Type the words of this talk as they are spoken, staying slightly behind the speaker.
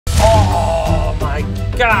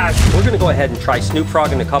gosh. We're gonna go ahead and try Snoop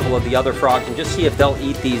Frog and a couple of the other frogs and just see if they'll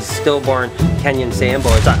eat these stillborn Kenyan sand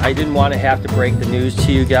boys. I didn't want to have to break the news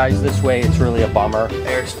to you guys this way. It's really a bummer.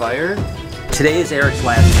 Eric's fired? Today is Eric's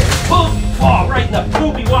last day. Oh, right in the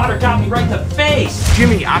poopy water, got me right in the face.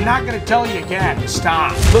 Jimmy, I'm not gonna tell you again.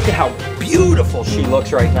 Stop. Look at how beautiful she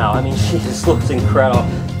looks right now. I mean, she just looks incredible.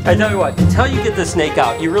 I tell you what, until you get the snake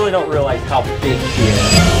out, you really don't realize how big she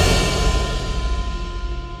is.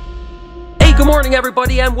 Good morning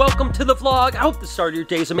everybody and welcome to the vlog. I hope the start of your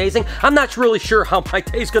day is amazing. I'm not really sure how my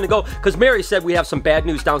day's gonna go because Mary said we have some bad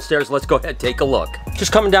news downstairs. Let's go ahead and take a look.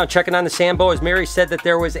 Just coming down checking on the sand boas. Mary said that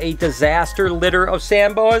there was a disaster litter of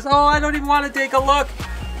sand boas. Oh, I don't even want to take a look.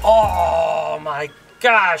 Oh my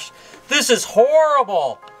gosh, this is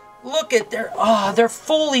horrible. Look at they're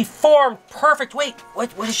fully formed, perfect. Wait,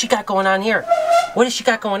 what has she got going on here? What has she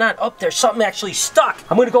got going on? Oh, there's something actually stuck.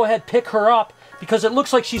 I'm gonna go ahead and pick her up because it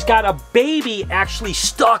looks like she's got a baby actually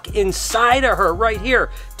stuck inside of her right here.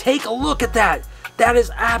 Take a look at that. That is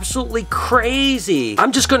absolutely crazy.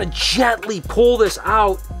 I'm just gonna gently pull this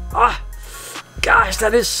out. Ah, gosh,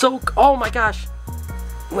 that is so, oh my gosh.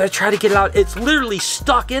 I'm gonna try to get it out. It's literally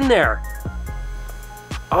stuck in there.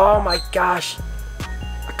 Oh my gosh.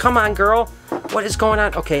 Come on, girl. What is going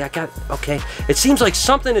on? Okay, okay. It seems like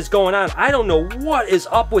something is going on. I don't know what is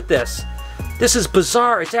up with this. This is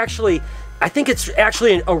bizarre. It's actually, I think it's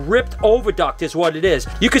actually a ripped oviduct is what it is.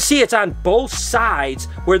 You can see it's on both sides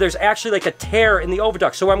where there's actually like a tear in the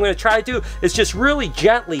oviduct. So what I'm gonna try to do is just really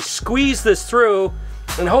gently squeeze this through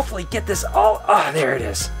and hopefully get this all, there it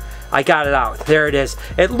is. I got it out. There it is.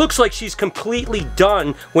 It looks like she's completely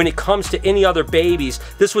done when it comes to any other babies.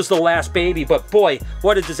 This was the last baby, but boy,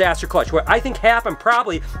 what a disaster clutch. What I think happened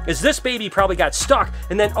probably is this baby probably got stuck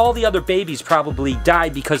and then all the other babies probably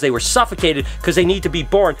died because they were suffocated because they need to be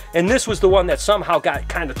born. And this was the one that somehow got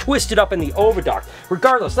kind of twisted up in the oviduct.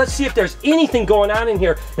 Regardless, let's see if there's anything going on in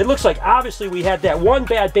here. It looks like obviously we had that one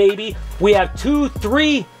bad baby. We have 2,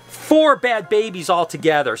 3, 4 bad babies all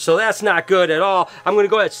together, so that's not good at all. I'm gonna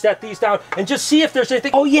go ahead and set these down and just see if there's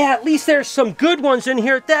anything. Oh yeah, at least there's some good ones in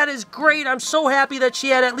here. That is great. I'm so happy that she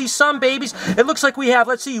had at least some babies. It looks like we have,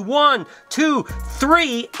 let's see, 1, 2,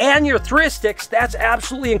 3 aneurysticks. That's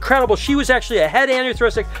absolutely incredible. She was actually a head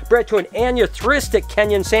aneurystic bred to an aneurystic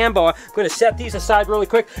Kenyan sand boa. I'm gonna set these aside really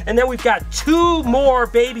quick, and then we've got 2 more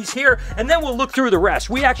babies here, and then we'll look through the rest.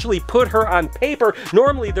 We actually put her on paper.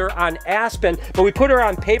 Normally they're on aspen, but we put her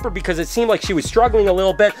on paper because it seemed like she was struggling a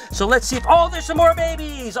little bit. So let's see if, oh, there's some more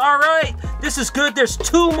babies. All right, this is good. There's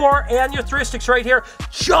 2 more aneurysticks right here.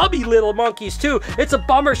 Chubby little monkeys too. It's a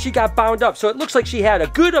bummer she got bound up. So it looks like she had a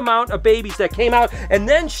good amount of babies that came out and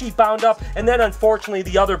then she bound up and then unfortunately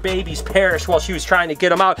the other babies perished while she was trying to get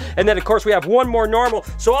them out. And then of course we have 1 more normal.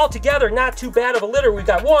 So altogether, not too bad of a litter. We've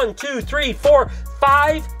got 1, 2, 3, 4,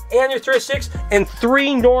 5 aneurysticks and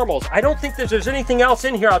 3 normals. I don't think there's anything else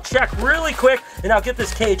in here. I'll check really quick and I'll get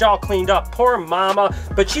this cage all cleaned up. Poor mama,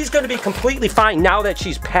 but she's gonna be completely fine now that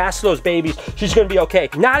she's past those babies. She's gonna be okay.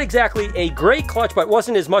 Not exactly a great clutch, but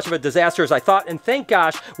wasn't as much of a disaster as I thought, and thank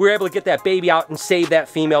gosh we were able to get that baby out and save that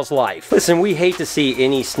female's life. Listen, we hate to see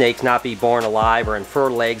any snakes not be born alive or in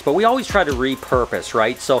fur legs, but we always try to repurpose,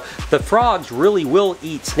 right? So the frogs really will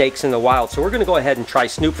eat snakes in the wild, so we're gonna go ahead and try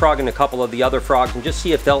Snoop Frog and a couple of the other frogs and just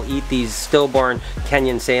see if they'll eat these stillborn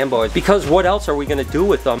Kenyan sand boas, because what else are we going to do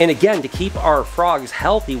with them? And again, to keep our frogs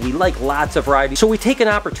healthy, we like lots of variety. So we take an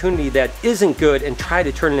opportunity that isn't good and try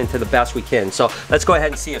to turn it into the best we can. So let's go ahead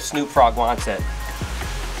and see if Snoop Frog wants it.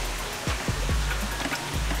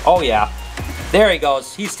 Oh yeah, there he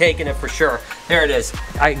goes. He's taking it for sure. There it is.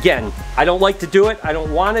 Again, I don't like to do it. I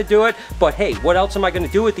don't want to do it, but hey, what else am I going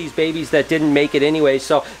to do with these babies that didn't make it anyway?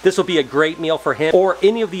 So this will be a great meal for him or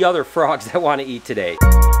any of the other frogs that want to eat today.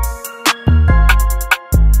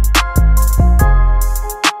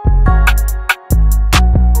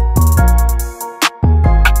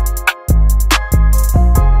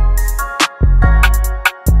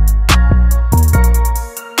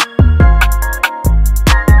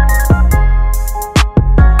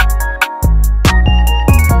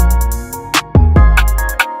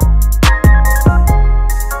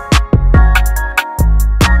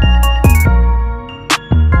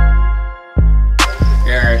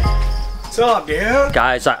 What's up, dude?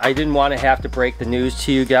 Guys, I didn't want to have to break the news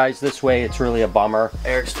to you guys this way. It's really a bummer.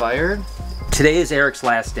 Eric's fired? Today is Eric's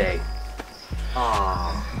last day.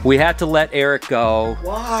 Aw. We had to let Eric go.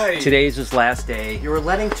 Why? Today's his last day. You were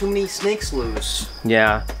letting too many snakes loose.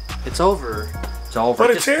 Yeah. It's over. It's over.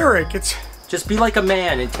 But it's Eric. It's Just be like a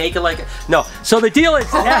man and take it like a... No. So the deal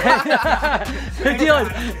is... the deal is,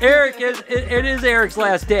 Eric it is Eric's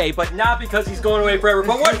last day, but not because he's going away forever.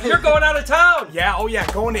 But what? You're going out of town. Yeah, oh yeah,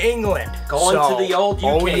 going to England. Going to the old UK.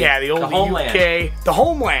 Oh yeah, the old homeland. UK. The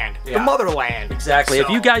homeland. Yeah. The motherland. Exactly. So. If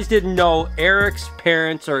you guys didn't know, Eric's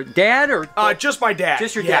parents or dad or... just my dad.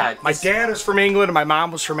 Just your dad. My dad is from England and my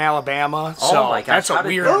mom was from Alabama. So my gosh. that's a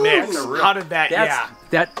weird mix. How did that,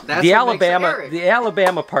 That's what the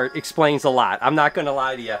Alabama part explains a lot. I'm not going to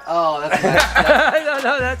lie to you. Oh,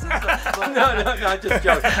 that's no, just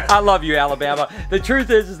joking. I love you, Alabama. The truth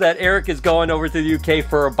is that Eric is going over to the UK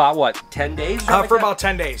for about what, 10 days? For about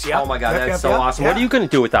 10 days. Yeah. Oh my God, that's so awesome. What are you going to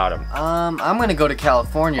do without him? I'm gonna go to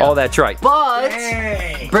California. Oh, that's right. But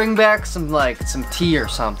Dang. bring back some tea or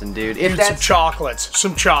something, dude. If that's some chocolates.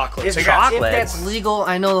 Some chocolates. if chocolates. that's legal,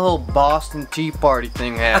 I know the whole Boston Tea Party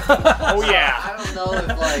thing happened. Oh yeah. I don't know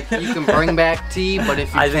if like you can bring back tea, but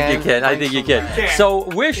if you I think you can. So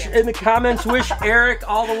wish in the comments, wish Eric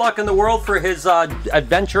all the luck in the world for his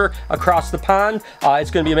adventure across the pond.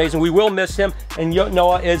 It's going to be amazing. We will miss him, and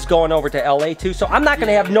Noah is going over to LA too. So I'm not going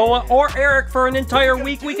to have Noah or Eric for an entire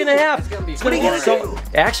week and a half. What are you gonna do?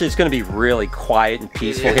 Actually, it's going to be really quiet and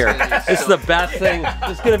peaceful here. This is the best thing.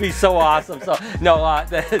 It's going to be so awesome. So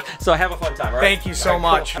so have a fun time. All right? Thank you so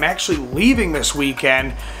much. Cool. I'm actually leaving this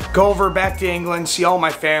weekend. Go over back to England, see all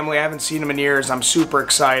my family. I haven't seen them in years. I'm super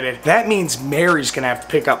excited. That means Mary's gonna have to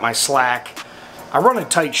pick up my slack. I run a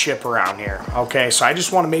tight ship around here, okay? So I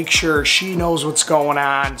just want to make sure she knows what's going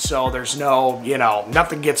on, so there's no,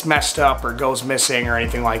 nothing gets messed up or goes missing or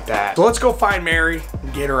anything like that. So let's go find Mary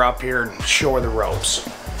and get her up here and show her the ropes.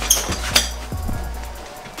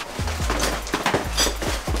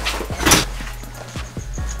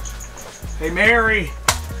 Hey Mary,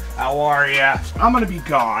 how are ya? I'm gonna be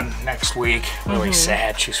gone next week. Really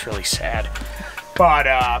sad, she's really sad. But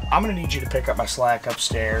I'm gonna need you to pick up my slack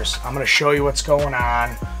upstairs. I'm gonna show you what's going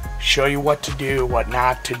on, show you what to do, what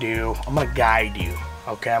not to do. I'm gonna guide you,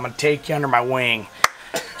 okay? I'm gonna take you under my wing.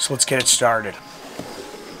 So let's get it started.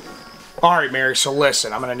 All right, Mary, so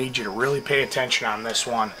listen, I'm gonna need you to really pay attention on this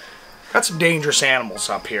one. Got some dangerous animals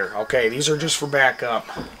up here, okay? These are just for backup.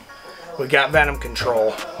 We got venom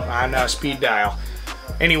control on speed dial.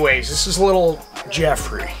 Anyways, this is little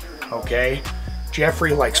Jeffrey, okay?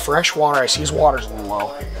 Jeffrey likes fresh water. I see his water's a little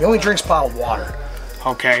low. He only drinks bottled water,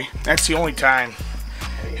 okay? That's the only time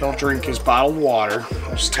he'll drink his bottled water.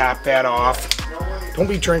 I'll just top that off. Don't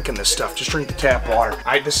be drinking this stuff. Just drink the tap water.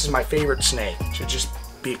 This is my favorite snake, so just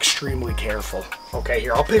be extremely careful. Okay,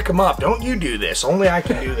 here, I'll pick him up. Don't you do this. Only I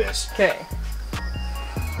can do this. Okay.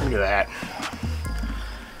 Look at that.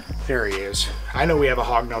 There he is. I know we have a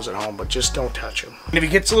hognose at home, but just don't touch him. And if he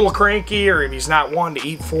gets a little cranky or if he's not one to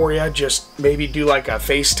eat for you, just maybe do like a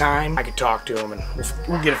FaceTime. I could talk to him and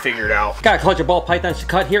we'll get it figured out. Got a clutch of ball pythons to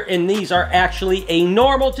cut here, and these are actually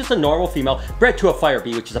just a normal female bred to a fire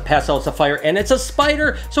bee, which is a pastel, it's a fire, and it's a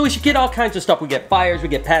spider, so we should get all kinds of stuff. We get fires, we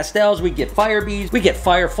get pastels, we get fire bees, we get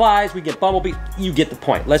fireflies, we get bumblebees. You get the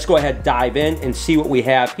point. Let's go ahead, dive in, and see what we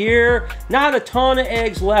have here. Not a ton of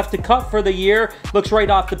eggs left to cut for the year. Looks right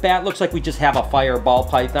off the bat, looks like we just have a fireball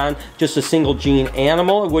python, just a single gene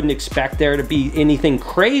animal. I wouldn't expect there to be anything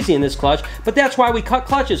crazy in this clutch, but that's why we cut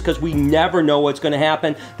clutches, because we never know what's going to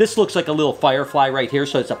happen. This looks like a little firefly right here,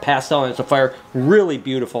 so it's a pastel and it's a fire. Really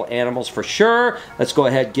beautiful animals for sure. Let's go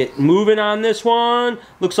ahead, get moving on this one.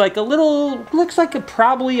 Looks like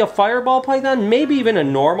probably a fireball python, maybe even a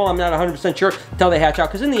normal. I'm not 100% sure until they hatch out,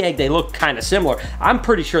 because in the egg they look kind of similar. I'm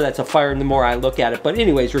pretty sure that's a fire the more I look at it, but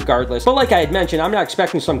anyways, regardless. But like I had mentioned, I'm not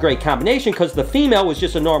expecting some great combination, because the female was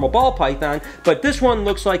just a normal ball python, but this one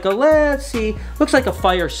looks like looks like a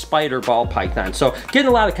fire spider ball python. So getting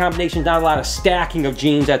a lot of combinations, not a lot of stacking of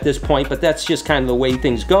genes at this point, but that's just kind of the way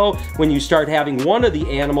things go when you start having one of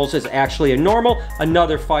the animals is actually a normal,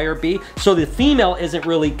 another fire bee. So the female isn't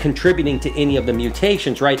really contributing to any of the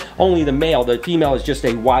mutations, right? Only the male. The female is just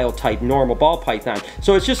a wild type normal ball python.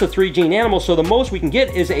 So it's just a 3-gene animal, so the most we can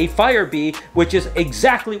get is a fire bee, which is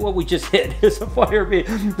exactly what we just hit. It's a fire bee.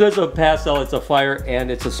 There's a pastel, it's a fire, and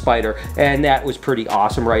it's a spider, and that was pretty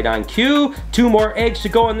awesome, right on cue. 2 more eggs to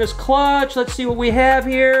go in this clutch. Let's see what we have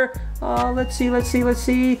here. Let's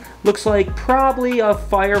see. Looks like probably a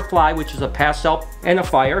firefly, which is a pastel and a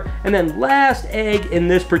fire. And then last egg in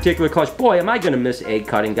this particular clutch. Boy, am I gonna miss egg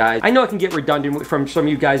cutting, guys. I know it can get redundant from some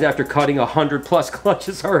of you guys after cutting 100+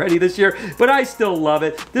 clutches already this year, but I still love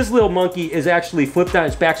it. This little monkey is actually flipped on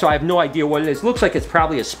its back, so I have no idea what it is. Looks like it's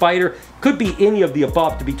probably a spider. Could be any of the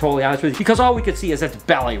above, to be totally honest with you, because all we can see is its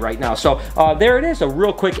belly right now. So there it is, a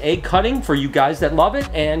real quick egg cutting for you guys that love it.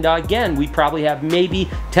 And again, we probably have maybe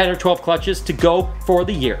 10 or 12 12 clutches to go for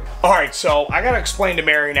the year. All right, so I gotta explain to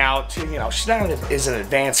Mary now, she's not as an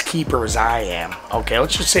advanced keeper as I am. Okay,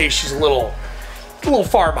 let's just say she's a little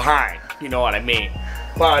far behind, you know what I mean?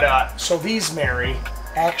 But, so these, Mary,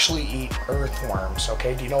 actually eat earthworms,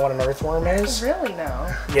 okay? Do you know what an earthworm is? Really,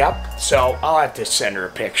 no. Yep, so I'll have to send her a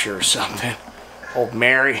picture or something. Old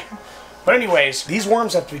Mary. But anyways, these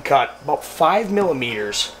worms have to be cut about 5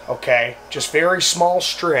 millimeters, okay? Just very small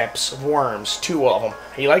strips of worms, 2 of them.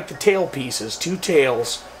 And you like the tail pieces, 2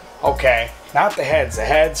 tails, okay? Not the heads. The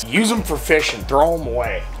heads, use them for fishing, throw them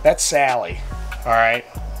away. That's Sally, all right?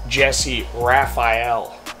 Jesse,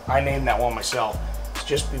 Raphael. I named that one myself.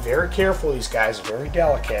 Just be very careful. These guys are very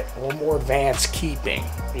delicate, a little more advanced keeping,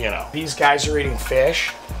 you know. These guys are eating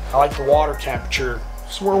fish. I like the water temperature.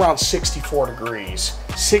 So we're around 64 degrees.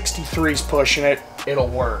 63's pushing it. It'll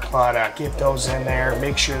work. But get those in there.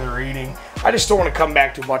 Make sure they're eating. I just don't want to come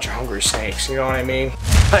back to a bunch of hungry snakes. You know what I mean?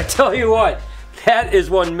 I tell you what. That is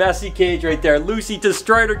one messy cage right there. Lucy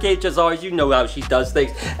destroyed her cage as always. You know how she does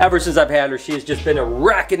things. Ever since I've had her, she has just been a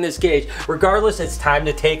wreck in this cage. Regardless, it's time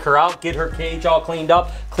to take her out, get her cage all cleaned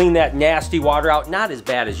up, clean that nasty water out. Not as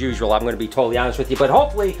bad as usual, I'm going to be totally honest with you, but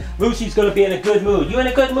hopefully Lucy's going to be in a good mood. You in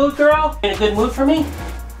a good mood, girl? In a good mood for me?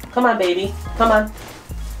 Come on, baby. Come on.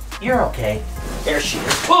 You're okay. There she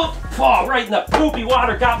is. Oh, right in the poopy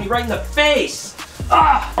water. Got me right in the face.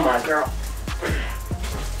 Ah, come on, girl.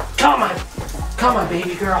 Come on. Come on,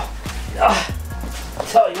 baby girl. I'll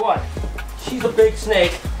tell you what, she's a big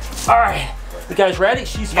snake. All right, you guys ready?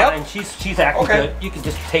 She's fine. She's acting good. You can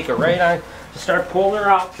just take her right on. Just start pulling her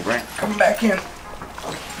out. Right. Come back in.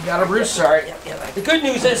 You got a bruise. Sorry. The good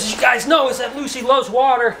news is, as you guys know, is that Lucy loves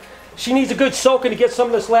water. She needs a good soaking to get some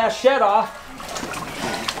of this last shed off.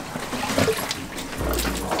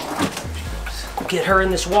 Get her in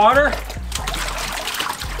this water.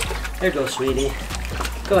 There goes, sweetie.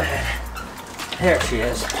 Go ahead. There she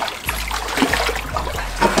is.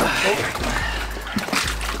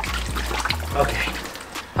 Okay.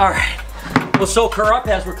 All right. We'll soak her up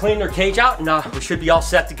as we're cleaning her cage out, and we should be all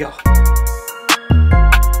set to go.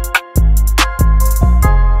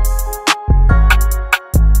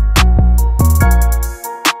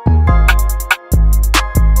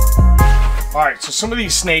 All right, so some of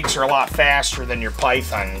these snakes are a lot faster than your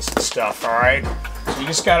pythons and stuff, all right? So you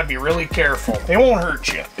just gotta be really careful. They won't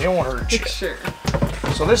hurt you. They won't hurt you. Sure.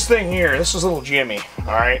 So this thing here, this is little Jimmy,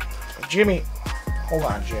 all right? Jimmy, hold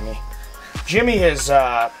on, Jimmy. Jimmy is,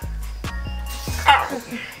 like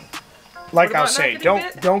I say,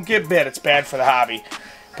 don't get bit. It's bad for the hobby.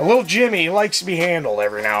 The little Jimmy likes to be handled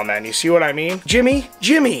every now and then. You see what I mean? Jimmy,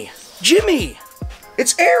 Jimmy, Jimmy.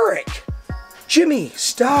 It's Eric. Jimmy,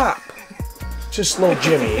 stop. Just little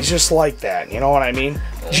Jimmy. He's just like that. You know what I mean?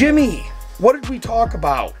 Jimmy, what did we talk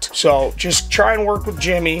about? So just try and work with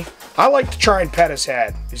Jimmy. I like to try and pet his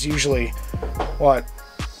head. Is usually what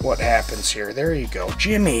happens here. There you go.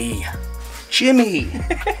 Jimmy. Jimmy.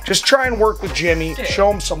 Just try and work with Jimmy. Show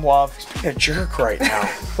him some love. He's being a jerk right now.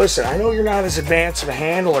 Listen, I know you're not as advanced of a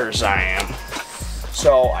handler as I am.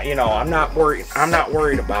 So, you know, I'm not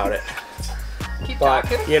worried about it. Keep But,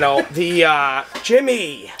 talking. you know, the,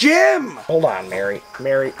 Jimmy! Jim! Hold on, Mary.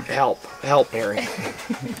 Mary, help. Help, Mary.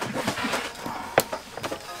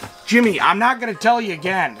 Jimmy, I'm not gonna tell you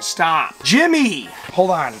again. Stop. Jimmy! Hold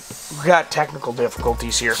on. We got technical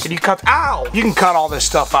difficulties here. Can you cut... Ow! You can cut all this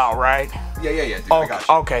stuff out, right? Yeah, dude, Oh, I got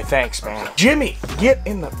you. okay, thanks, man. Jimmy, get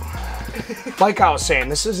in the... Like I was saying,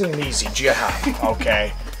 this isn't an easy job,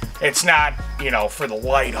 okay? It's not, you know, for the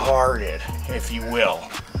lighthearted, if you will.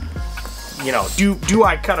 You know, do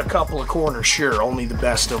I cut a couple of corners? Sure, only the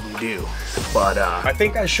best of them do. But I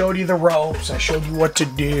think I showed you the ropes. I showed you what to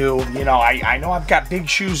do. You know, I know I've got big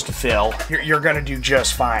shoes to fill. You're gonna do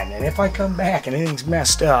just fine. And if I come back and anything's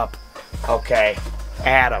messed up, okay,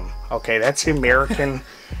 Adam. Okay, that's the American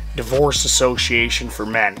Divorce Association for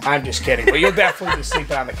Men. I'm just kidding, but you'll definitely be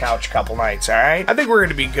sleeping on the couch a couple nights, all right? I think we're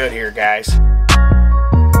gonna be good here, guys.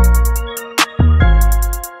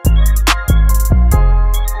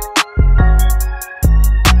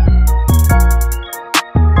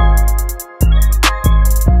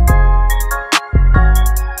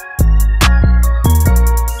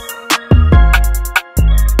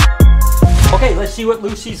 see what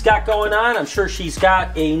Lucy's got going on. I'm sure she's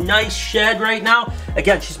got a nice shed right now.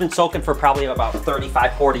 Again, she's been soaking for probably about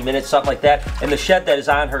 35, 40 minutes, something like that. And the shed that is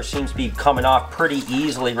on her seems to be coming off pretty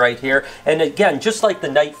easily right here. And again, just like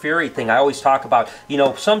the Night Fury thing I always talk about, you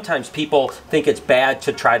know, sometimes people think it's bad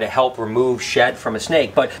to try to help remove shed from a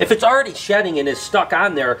snake. But if it's already shedding and is stuck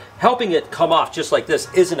on there, helping it come off just like this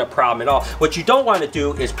isn't a problem at all. What you don't want to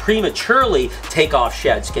do is prematurely take off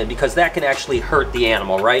shed skin, because that can actually hurt the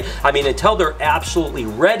animal, right? I mean, until they're absolutely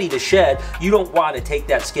ready to shed, you don't want to take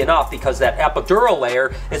that skin off, because that epidural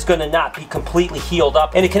layer is going to not be completely healed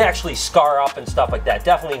up, and it can actually scar up and stuff like that.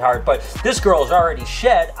 Definitely hard. But this girl is already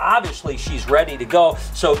shed. Obviously, she's ready to go.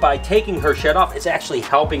 So by taking her shed off, it's actually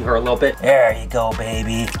helping her a little bit. There you go,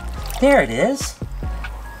 baby. There it is.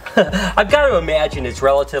 I've got to imagine it's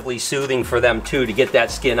relatively soothing for them too to get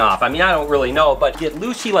that skin off. I mean, I don't really know, but get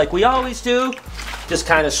Lucy like we always do. Just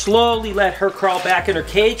kind of slowly let her crawl back in her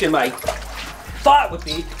cage, and my thought would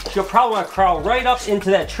be she'll probably want to crawl right up into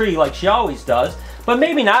that tree like she always does, but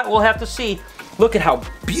maybe not. We'll have to see. Look at how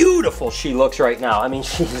beautiful she looks right now. I mean,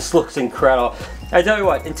 she just looks incredible. I tell you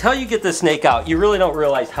what, until you get the snake out, you really don't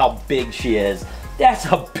realize how big she is. That's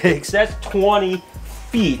that's 20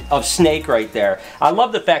 feet of snake right there. I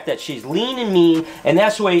love the fact that she's lean and mean, and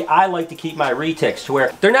that's the way I like to keep my retics, to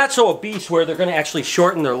where they're not so obese where they're going to actually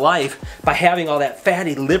shorten their life by having all that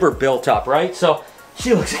fatty liver built up, right? So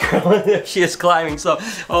she looks incredible. She is climbing, so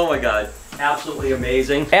oh my god. Absolutely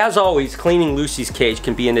amazing. As always, cleaning Lucy's cage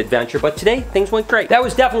can be an adventure, but today things went great. That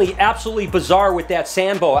was definitely absolutely bizarre with that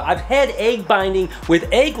sand boa. I've had egg binding with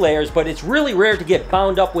egg layers, but it's really rare to get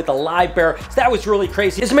bound up with a live bear. So that was really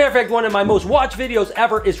crazy. As a matter of fact, one of my most watched videos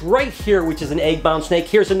ever is right here, which is an egg bound snake.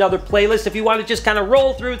 Here's another playlist if you want to just kind of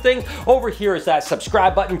roll through things. Over here is that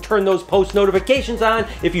subscribe button. Turn those post notifications on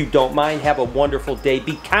if you don't mind. Have a wonderful day.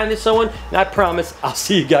 Be kind to someone, and I promise I'll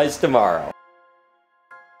see you guys tomorrow.